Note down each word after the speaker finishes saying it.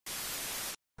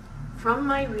from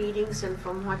my readings and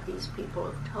from what these people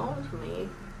have told me,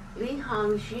 Li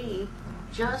Hongzhi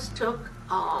just took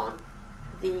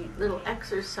the little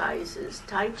exercises,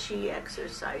 Tai Chi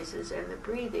exercises and the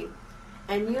breathing,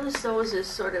 and used those as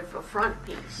sort of a front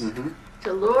piece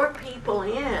to lure people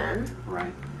in.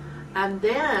 Right. And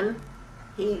then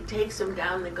he takes them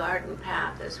down the garden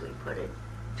path, as we put it,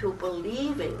 to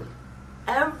believing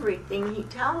everything he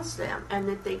tells them and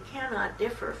that they cannot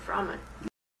differ from it.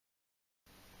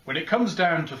 When it comes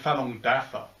down to Falun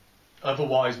Dafa,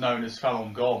 otherwise known as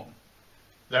Falun Gong,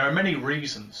 there are many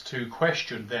reasons to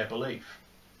question their belief.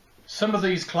 Some of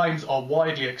these claims are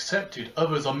widely accepted,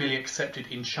 others are merely accepted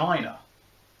in China.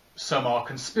 Some are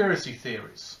conspiracy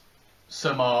theories,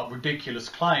 some are ridiculous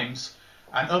claims,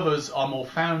 and others are more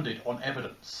founded on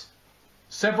evidence.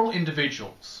 Several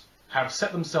individuals have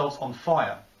set themselves on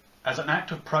fire as an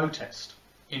act of protest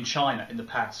in China in the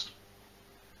past.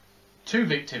 2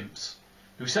 victims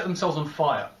who set themselves on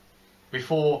fire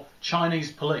before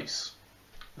Chinese police.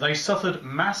 They suffered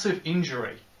massive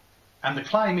injury, and the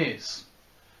claim is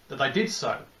that they did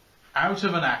so out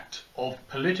of an act of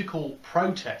political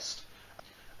protest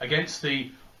against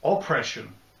the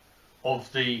oppression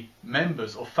of the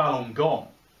members of Falun Gong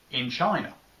in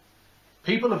China.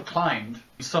 People have claimed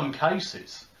in some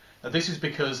cases that this is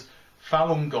because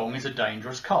Falun Gong is a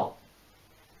dangerous cult.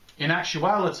 In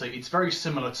actuality, it's very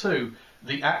similar to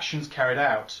the actions carried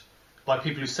out by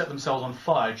people who set themselves on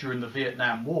fire during the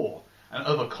Vietnam War and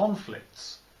other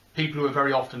conflicts, people who are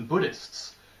very often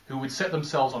Buddhists, who would set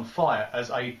themselves on fire as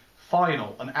a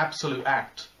final and absolute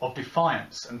act of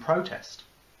defiance and protest.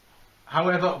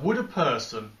 However, would a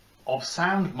person of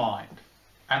sound mind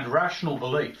and rational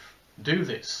belief do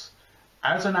this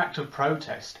as an act of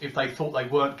protest if they thought they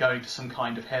weren't going to some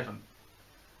kind of heaven?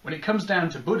 When it comes down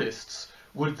to Buddhists,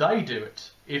 would they do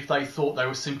it if they thought they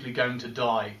were simply going to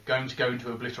die, going to go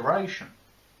into obliteration?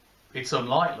 It's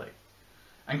unlikely.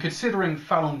 And considering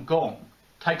Falun Gong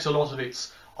takes a lot of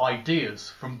its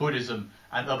ideas from Buddhism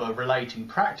and other relating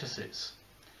practices,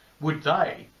 would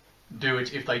they do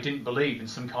it if they didn't believe in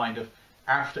some kind of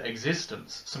after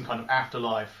existence, some kind of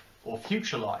afterlife or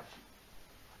future life?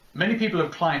 Many people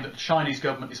have claimed that the Chinese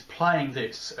government is playing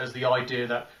this as the idea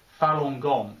that Falun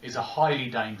Gong is a highly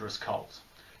dangerous cult.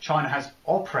 China has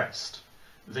oppressed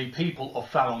the people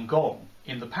of Falun Gong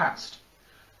in the past,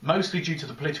 mostly due to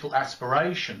the political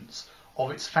aspirations of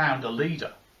its founder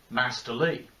leader, Master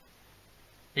Li.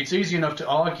 It's easy enough to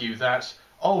argue that,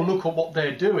 oh, look at what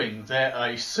they're doing, they're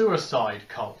a suicide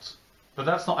cult. But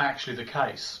that's not actually the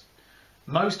case.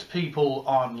 Most people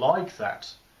aren't like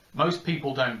that. Most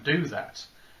people don't do that.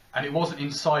 And it wasn't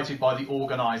incited by the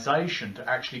organisation to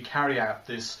actually carry out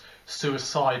this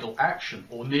suicidal action,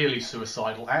 or nearly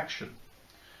suicidal action.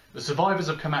 The survivors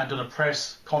have come out and done a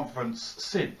press conference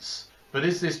since, but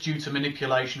is this due to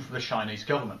manipulation from the Chinese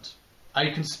government?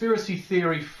 A conspiracy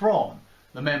theory from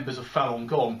the members of Falun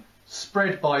Gong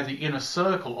spread by the inner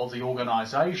circle of the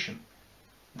organisation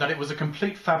that it was a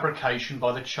complete fabrication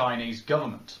by the Chinese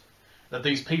government, that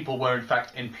these people were in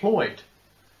fact employed,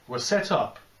 were set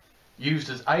up, used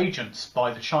as agents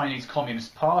by the Chinese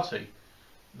Communist Party.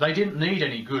 They didn't need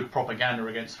any good propaganda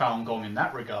against Falun Gong in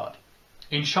that regard.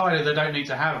 In China, they don't need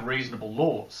to have reasonable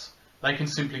laws. They can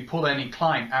simply pull any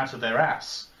claim out of their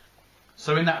ass.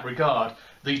 So in that regard,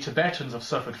 the Tibetans have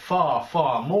suffered far,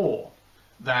 far more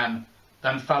than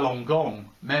Falun Gong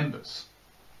members.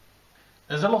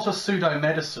 There's a lot of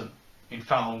pseudo-medicine in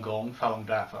Falun Gong, Falun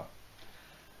Dafa.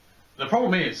 The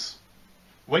problem is,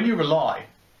 when you rely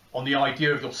on the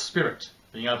idea of your spirit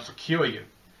being able to cure you,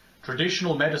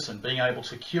 traditional medicine being able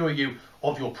to cure you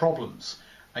of your problems,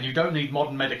 and you don't need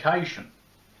modern medication,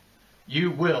 you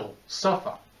will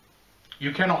suffer.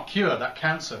 You cannot cure that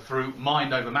cancer through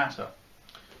mind over matter.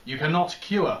 You cannot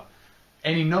cure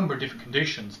any number of different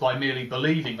conditions by merely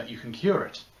believing that you can cure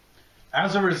it.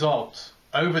 As a result,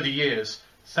 over the years,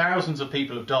 thousands of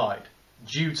people have died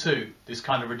due to this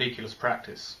kind of ridiculous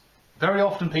practice. Very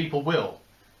often people will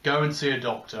go and see a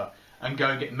doctor and go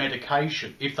and get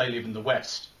medication if they live in the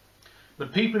West.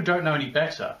 But people who don't know any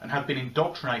better and have been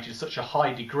indoctrinated to such a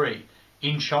high degree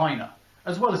in China,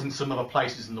 as well as in some other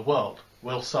places in the world,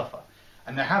 will suffer.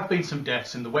 And there have been some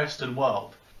deaths in the Western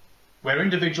world where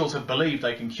individuals have believed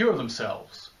they can cure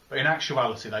themselves, but in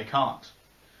actuality they can't.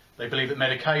 They believe that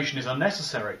medication is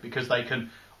unnecessary because they can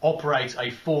operate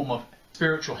a form of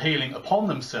spiritual healing upon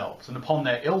themselves and upon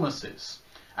their illnesses,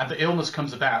 and the illness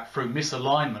comes about through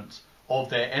misalignment of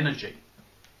their energy.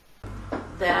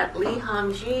 That Li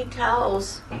Hongzhi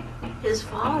tells his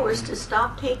followers to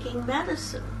stop taking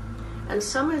medicine. And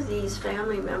some of these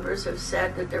family members have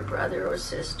said that their brother or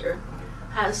sister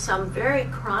has some very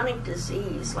chronic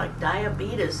disease like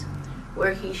diabetes,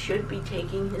 where he should be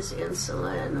taking his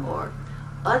insulin, or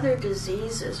other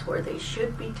diseases where they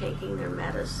should be taking their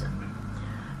medicine.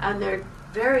 And they're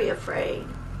very afraid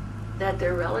that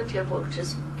their relative will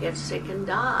just get sick and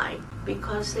die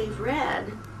because they've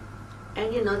read,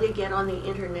 and you know, they get on the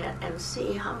internet and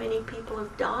see how many people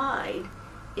have died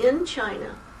in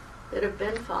China that have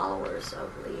been followers of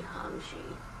Li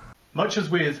Hongzhi. Much as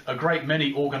with a great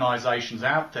many organisations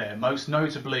out there, most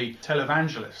notably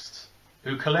televangelists,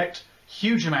 who collect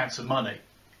huge amounts of money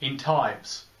in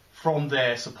tithes from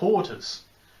their supporters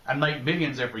and make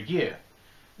millions every year,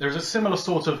 there is a similar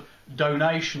sort of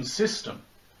donation system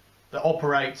that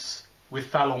operates with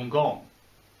Falun Gong,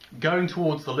 going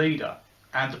towards the leader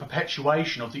and the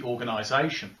perpetuation of the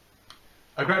organisation.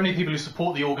 A great many people who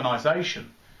support the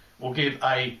organisation will give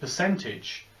a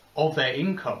percentage of their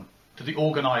income to the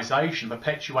organisation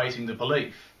perpetuating the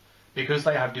belief because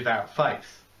they have devout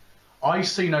faith. I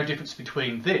see no difference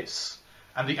between this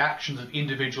and the actions of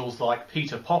individuals like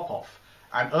Peter Popoff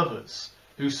and others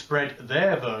who spread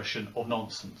their version of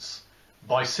nonsense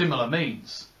by similar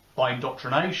means, by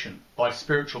indoctrination, by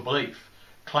spiritual belief,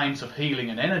 claims of healing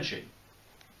and energy,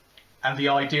 and the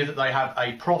idea that they have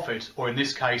a prophet, or in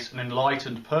this case an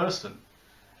enlightened person,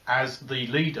 as the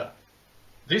leader.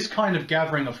 This kind of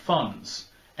gathering of funds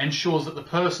ensures that the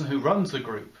person who runs the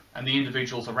group and the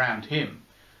individuals around him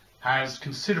has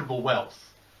considerable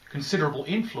wealth, considerable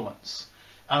influence,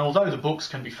 and although the books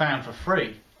can be found for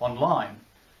free online,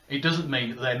 it doesn't mean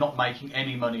that they're not making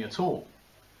any money at all.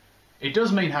 It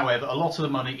does mean, however, a lot of the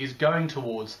money is going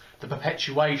towards the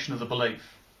perpetuation of the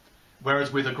belief,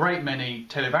 whereas with a great many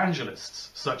televangelists,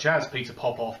 such as Peter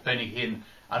Popoff, Benny Hinn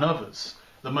and others,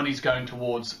 the money's going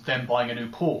towards them buying a new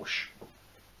Porsche.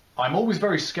 I'm always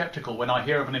very sceptical when I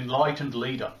hear of an enlightened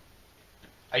leader.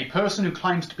 A person who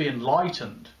claims to be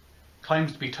enlightened,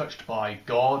 claims to be touched by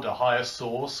God, a higher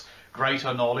source,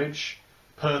 greater knowledge,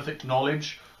 perfect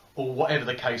knowledge, or whatever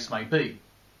the case may be.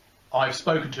 I've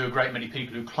spoken to a great many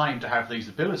people who claim to have these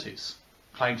abilities,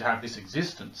 claim to have this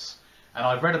existence, and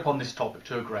I've read upon this topic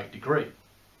to a great degree.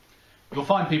 You'll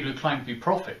find people who claim to be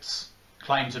prophets,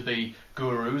 claim to be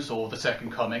gurus, or the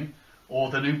second coming,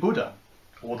 or the new Buddha,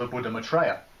 or the Buddha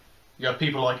Maitreya. You have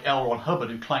people like L. Ron Hubbard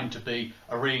who claim to be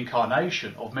a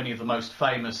reincarnation of many of the most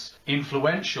famous,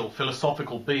 influential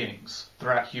philosophical beings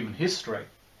throughout human history.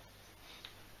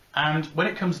 And when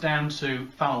it comes down to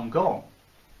Falun Gong,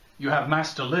 you have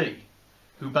Master Li,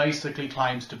 who basically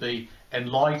claims to be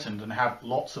enlightened and have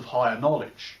lots of higher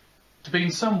knowledge, to be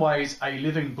in some ways a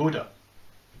living Buddha.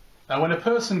 Now, when a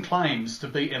person claims to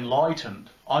be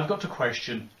enlightened, I've got to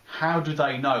question, how do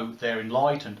they know they're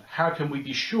enlightened? How can we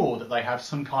be sure that they have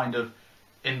some kind of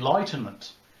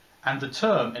enlightenment? And the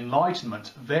term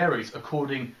enlightenment varies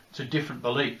according to different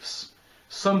beliefs.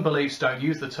 Some beliefs don't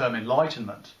use the term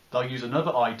enlightenment. They'll use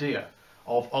another idea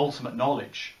of ultimate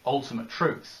knowledge, ultimate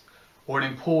truth, or an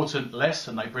important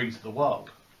lesson they bring to the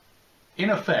world. In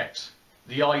effect,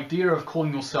 the idea of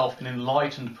calling yourself an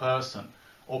enlightened person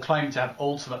or claiming to have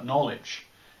ultimate knowledge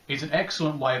is an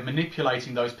excellent way of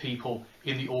manipulating those people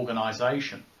in the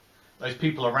organisation, those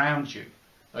people around you,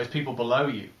 those people below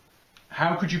you.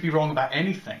 How could you be wrong about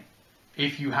anything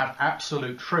if you have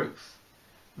absolute truth?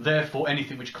 Therefore,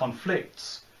 anything which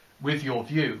conflicts with your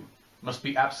view must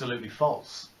be absolutely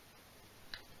false.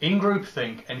 In-group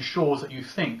think ensures that you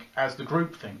think as the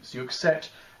group thinks, you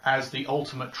accept as the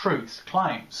ultimate truth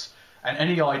claims, and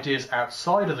any ideas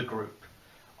outside of the group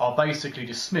are basically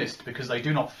dismissed because they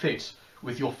do not fit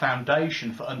with your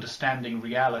foundation for understanding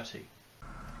reality.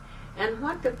 And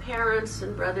what the parents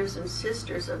and brothers and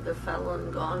sisters of the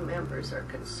Falun Gong members are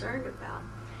concerned about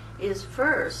is,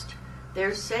 first,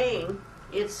 they're saying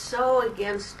it's so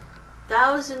against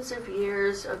thousands of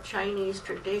years of Chinese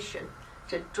tradition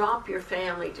to drop your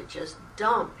family, to just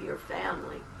dump your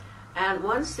family. And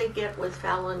once they get with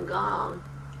Falun Gong,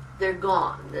 they're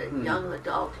gone. The young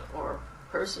adult or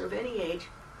person of any age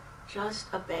just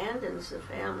abandons the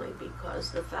family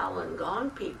because the Falun Gong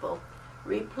people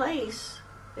replace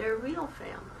their real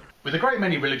family. With a great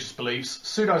many religious beliefs,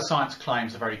 pseudoscience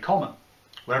claims are very common,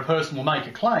 where a person will make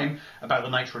a claim about the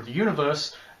nature of the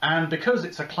universe, and because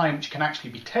it's a claim which can actually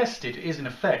be tested, it is in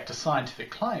effect a scientific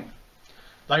claim.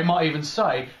 They might even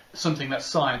say something that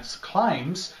science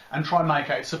claims and try and make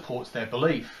out it supports their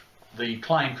belief. The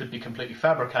claim could be completely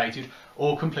fabricated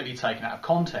or completely taken out of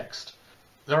context.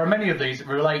 There are many of these that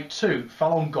relate to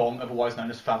Falun Gong, otherwise known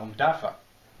as Falun Dafa.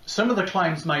 Some of the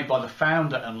claims made by the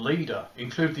founder and leader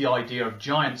include the idea of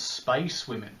giant space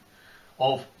women,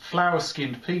 of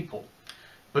flower-skinned people,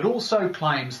 but also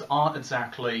claims that aren't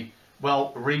exactly,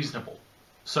 well, reasonable,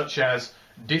 such as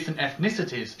different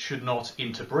ethnicities should not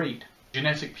interbreed,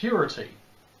 genetic purity,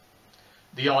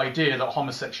 the idea that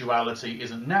homosexuality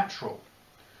isn't natural,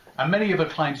 and many other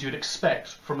claims you'd expect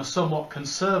from a somewhat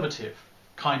conservative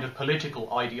kind of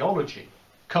political ideology,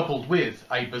 coupled with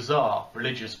a bizarre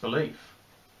religious belief.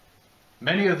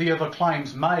 Many of the other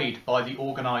claims made by the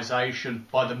organisation,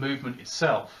 by the movement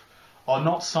itself, are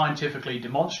not scientifically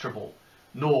demonstrable,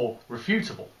 nor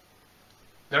refutable.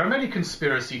 There are many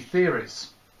conspiracy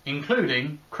theories,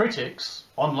 including critics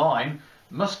online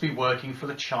must be working for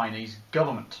the Chinese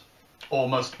government, or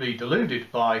must be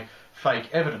deluded by fake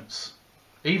evidence,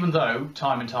 even though,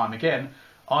 time and time again,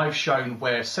 I've shown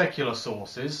where secular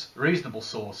sources, reasonable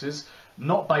sources,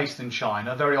 not based in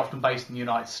China, very often based in the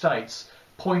United States,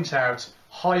 point out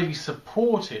highly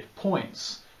supported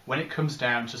points when it comes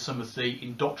down to some of the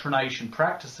indoctrination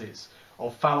practices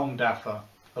of Falun Dafa,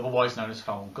 otherwise known as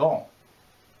Falun Gong.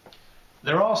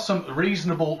 There are some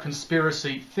reasonable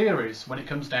conspiracy theories when it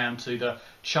comes down to the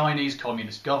Chinese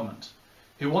Communist government,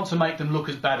 who want to make them look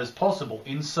as bad as possible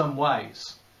in some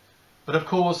ways. But of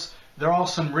course, there are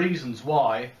some reasons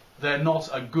why they're not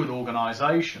a good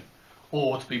organisation,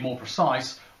 or to be more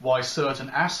precise, why certain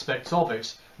aspects of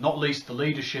it, not least the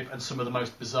leadership and some of the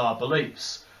most bizarre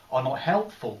beliefs, are not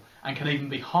helpful and can even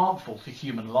be harmful to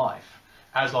human life,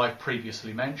 as I've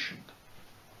previously mentioned.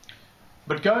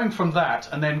 But going from that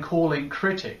and then calling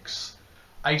critics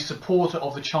a supporter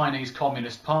of the Chinese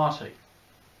Communist Party,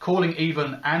 calling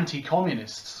even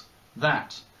anti-communists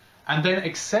that, and then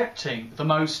accepting the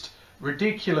most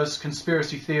ridiculous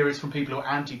conspiracy theories from people who are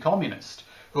anti-communist,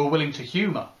 who are willing to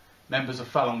humour members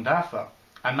of Falun Dafa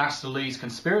and Master Li's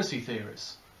conspiracy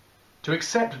theories, to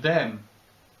accept them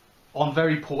on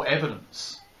very poor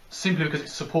evidence, simply because it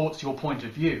supports your point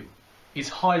of view, is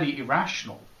highly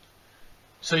irrational.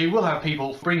 So you will have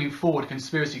people bringing forward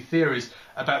conspiracy theories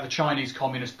about the Chinese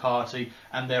Communist Party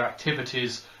and their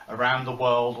activities around the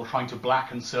world, or trying to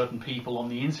blacken certain people on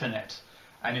the internet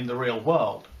and in the real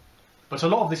world. But a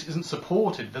lot of this isn't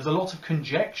supported. There's a lot of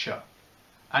conjecture.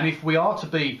 And if we are to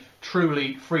be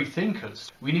truly free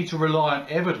thinkers, we need to rely on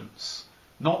evidence,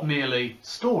 not merely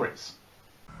stories.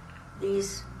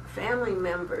 These family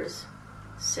members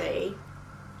say,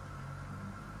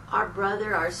 our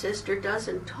brother, our sister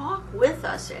doesn't talk with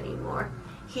us anymore.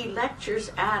 He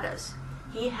lectures at us.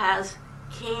 He has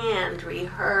canned,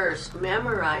 rehearsed,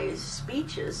 memorized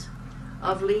speeches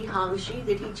of Li Hongzhi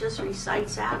that he just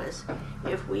recites at us.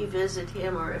 If we visit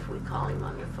him or if we call him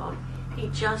on the phone, he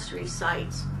just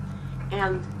recites.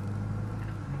 And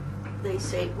they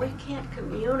say, we can't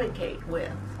communicate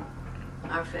with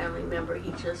our family member.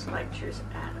 He just lectures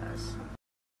at us.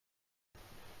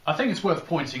 I think it's worth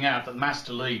pointing out that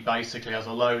Master Li basically has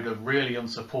a load of really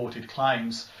unsupported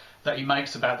claims that he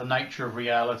makes about the nature of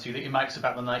reality, that he makes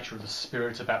about the nature of the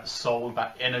spirit, about the soul,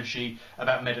 about energy,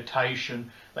 about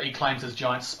meditation, that he claims there's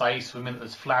giant space women, that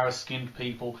there's flower-skinned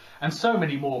people, and so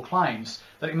many more claims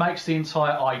that it makes the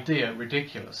entire idea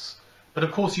ridiculous. But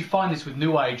of course you find this with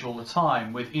New Age all the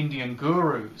time, with Indian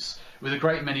gurus, with a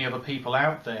great many other people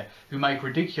out there who make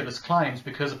ridiculous claims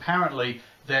because apparently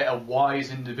they're a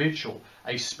wise individual,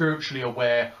 a spiritually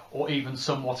aware or even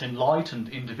somewhat enlightened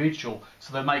individual,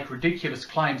 so they make ridiculous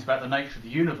claims about the nature of the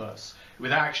universe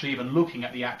without actually even looking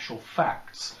at the actual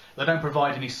facts. They don't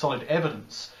provide any solid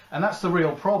evidence, and that's the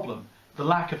real problem, the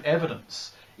lack of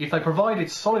evidence. If they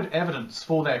provided solid evidence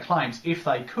for their claims, if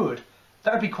they could,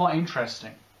 that would be quite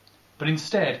interesting. But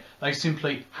instead, they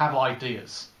simply have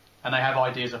ideas, and they have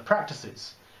ideas of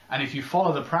practices. And if you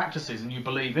follow the practices and you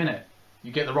believe in it,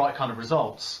 you get the right kind of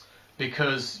results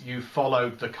because you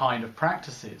followed the kind of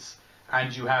practices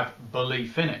and you have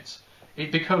belief in it.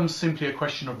 It becomes simply a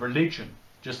question of religion,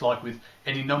 just like with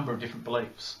any number of different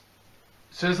beliefs.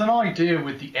 So there's an idea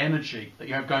with the energy that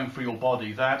you have going through your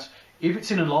body that if it's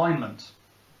in alignment,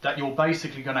 that you're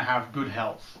basically going to have good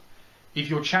health. If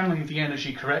you're channeling the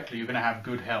energy correctly, you're going to have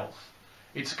good health.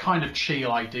 It's a kind of chi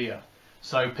idea.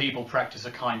 So people practice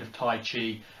a kind of Tai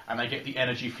Chi and they get the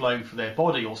energy flowing through their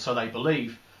body, or so they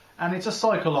believe. And it's a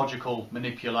psychological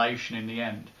manipulation in the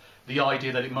end. The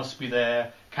idea that it must be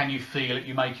there, can you feel it,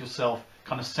 you make yourself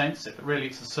kind of sense it, but really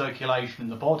it's the circulation in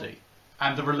the body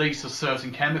and the release of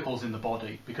certain chemicals in the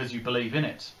body because you believe in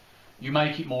it. You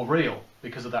make it more real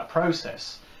because of that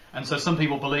process. And so some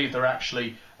people believe they're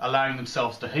actually allowing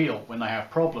themselves to heal when they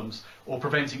have problems, or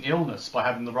preventing illness by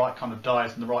having the right kind of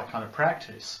diet and the right kind of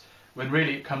practice, when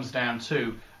really it comes down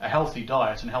to a healthy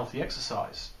diet and healthy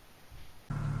exercise.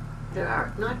 There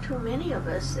are not too many of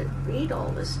us that read all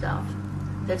the stuff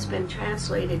that's been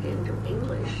translated into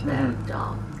English that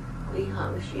Li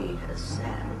Hongzhi has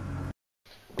said.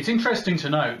 It's interesting to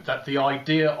note that the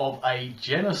idea of a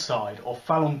genocide of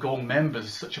Falun Gong members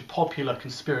is such a popular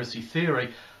conspiracy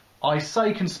theory. I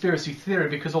say conspiracy theory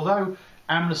because although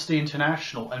Amnesty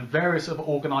International and various other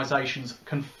organisations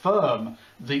confirm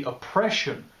the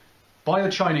oppression by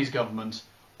the Chinese government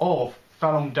of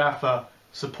Falun Dafa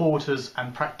supporters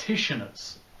and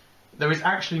practitioners, there is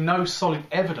actually no solid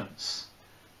evidence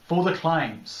for the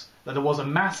claims that there was a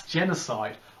mass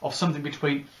genocide of something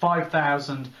between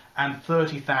 5,000 and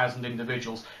 30,000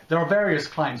 individuals. There are various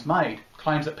claims made,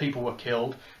 claims that people were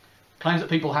killed, claims that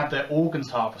people had their organs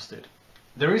harvested.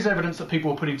 There is evidence that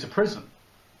people were put into prison.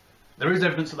 There is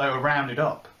evidence that they were rounded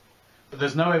up, but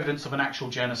there's no evidence of an actual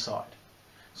genocide.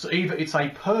 So either it's a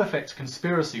perfect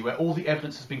conspiracy where all the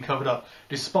evidence has been covered up,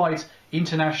 despite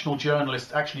international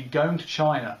journalists actually going to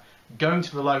China, going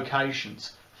to the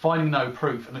locations, finding no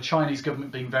proof, and the Chinese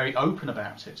government being very open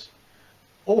about it.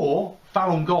 Or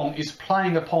Falun Gong is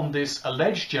playing upon this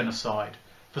alleged genocide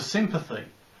for sympathy,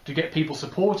 to get people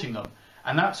supporting them,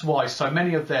 and that's why so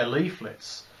many of their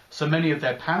leaflets, so many of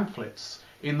their pamphlets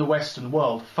in the Western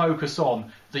world focus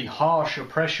on the harsh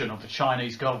oppression of the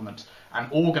Chinese government and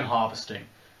organ harvesting,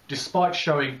 despite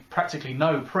showing practically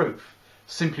no proof,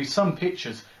 simply some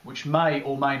pictures which may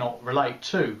or may not relate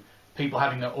to people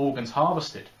having their organs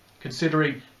harvested,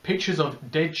 considering pictures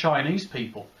of dead Chinese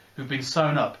people who've been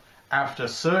sewn up after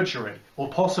surgery or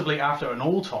possibly after an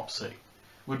autopsy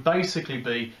would basically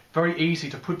be very easy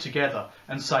to put together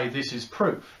and say this is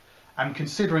proof. And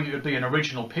considering it would be an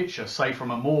original picture, say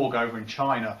from a morgue over in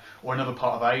China or another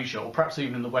part of Asia or perhaps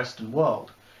even in the Western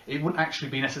world, it wouldn't actually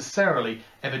be necessarily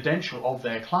evidential of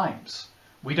their claims.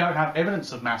 We don't have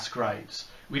evidence of mass graves.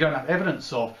 We don't have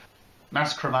evidence of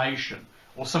mass cremation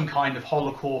or some kind of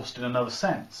Holocaust in another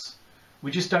sense.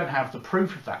 We just don't have the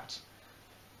proof of that.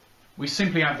 We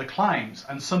simply have the claims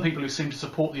and some people who seem to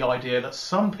support the idea that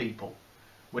some people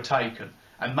were taken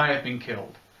and may have been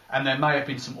killed and there may have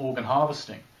been some organ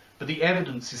harvesting, but the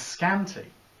evidence is scanty,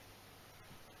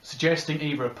 suggesting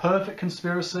either a perfect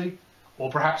conspiracy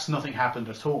or perhaps nothing happened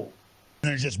at all.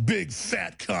 There's just big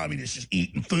fat communists just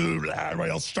eating food, everybody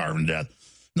else starving to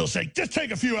death. They'll say, just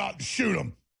take a few out and shoot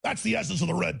them. That's the essence of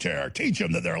the Red Terror. Teach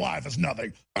them that their life is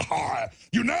nothing.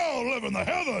 You now live in the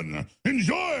heaven.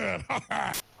 Enjoy it.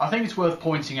 I think it's worth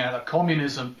pointing out that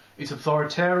communism is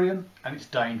authoritarian and it's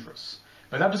dangerous.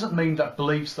 But that doesn't mean that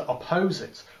beliefs that oppose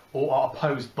it or are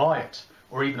opposed by it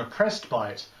or even oppressed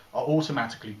by it are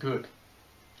automatically good.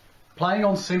 Playing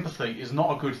on sympathy is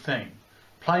not a good thing.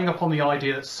 Playing upon the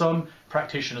idea that some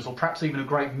practitioners, or perhaps even a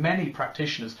great many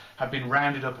practitioners, have been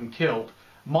rounded up and killed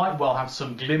might well have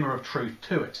some glimmer of truth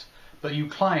to it. But you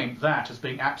claim that as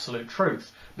being absolute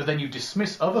truth, but then you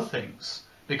dismiss other things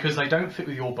because they don't fit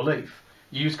with your belief.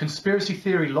 You use conspiracy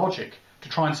theory logic to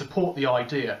try and support the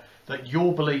idea that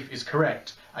your belief is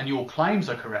correct and your claims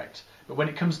are correct. But when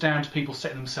it comes down to people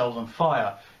setting themselves on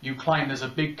fire, you claim there's a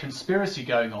big conspiracy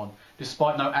going on,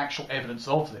 despite no actual evidence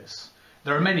of this.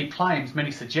 There are many claims,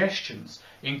 many suggestions,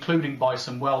 including by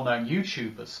some well-known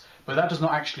YouTubers, but that does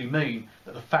not actually mean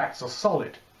that the facts are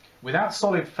solid. Without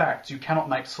solid facts, you cannot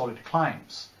make solid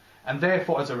claims. And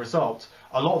therefore, as a result,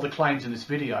 a lot of the claims in this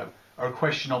video are a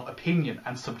question of opinion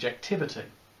and subjectivity.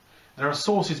 There are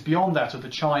sources beyond that of the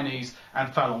Chinese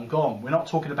and Falun Gong. We're not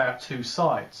talking about two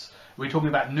sides. We're talking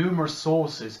about numerous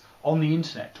sources on the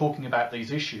internet talking about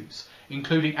these issues,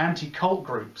 including anti-cult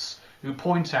groups who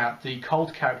point out the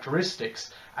cult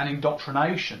characteristics and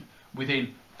indoctrination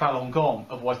within Falun Gong,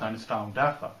 otherwise known as Falun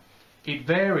Dafa. It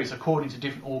varies according to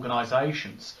different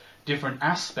organisations, different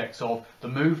aspects of the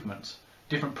movement,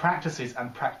 different practices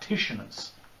and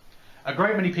practitioners. A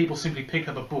great many people simply pick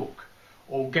up a book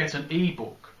or get an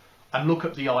e-book and look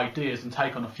at the ideas and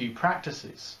take on a few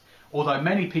practices, although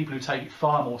many people who take it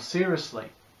far more seriously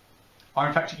are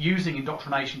in fact using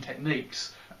indoctrination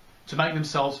techniques to make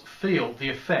themselves feel the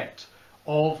effect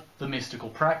of the mystical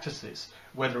practices,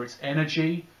 whether it's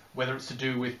energy, whether it's to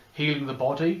do with healing the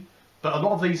body. But a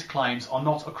lot of these claims are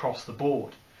not across the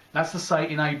board. That's to say,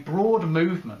 in a broad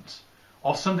movement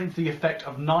of something to the effect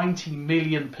of 90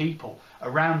 million people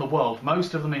around the world,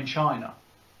 most of them in China,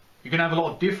 you're going to have a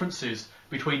lot of differences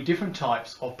between different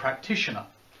types of practitioner.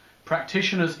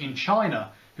 Practitioners in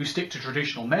China who stick to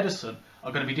traditional medicine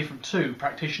are going to be different to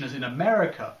practitioners in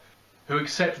America who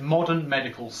accept modern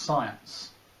medical science.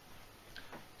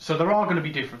 So there are going to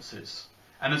be differences,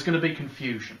 and there's going to be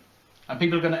confusion, and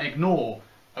people are going to ignore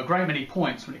a great many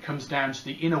points when it comes down to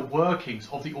the inner workings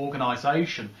of the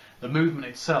organisation, the movement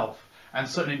itself, and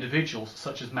certain individuals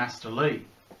such as Master Li.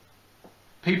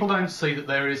 People don't see that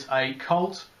there is a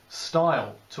cult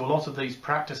style to a lot of these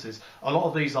practices, a lot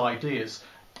of these ideas.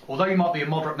 Although you might be a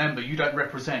moderate member, you don't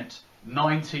represent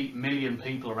 90 million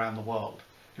people around the world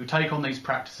who take on these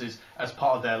practices as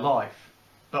part of their life,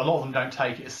 but a lot of them don't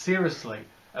take it as seriously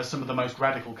as some of the most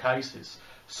radical cases.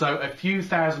 So a few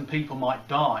thousand people might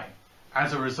die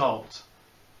as a result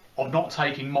of not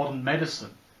taking modern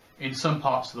medicine in some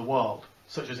parts of the world,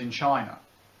 such as in China,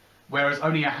 whereas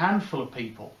only a handful of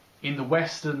people in the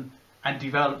Western and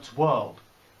developed world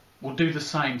will do the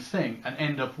same thing and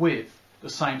end up with the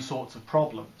same sorts of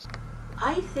problems.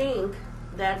 I think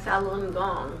that Falun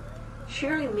Gong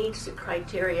surely meets the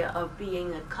criteria of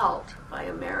being a cult by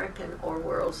American or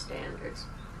world standards.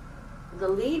 The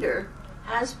leader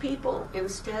has people,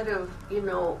 instead of,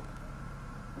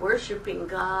 worshiping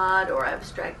God or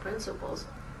abstract principles,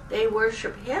 they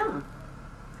worship him.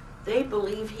 They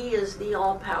believe he is the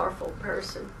all-powerful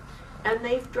person. And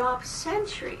they've dropped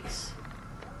centuries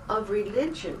of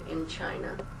religion in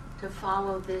China to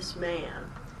follow this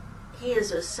man. He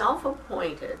is a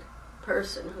self-appointed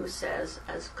person who says,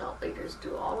 as cult leaders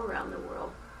do all around the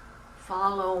world,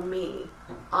 follow me.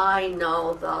 I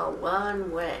know the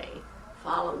one way.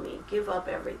 Follow me. Give up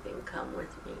everything. Come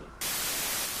with me.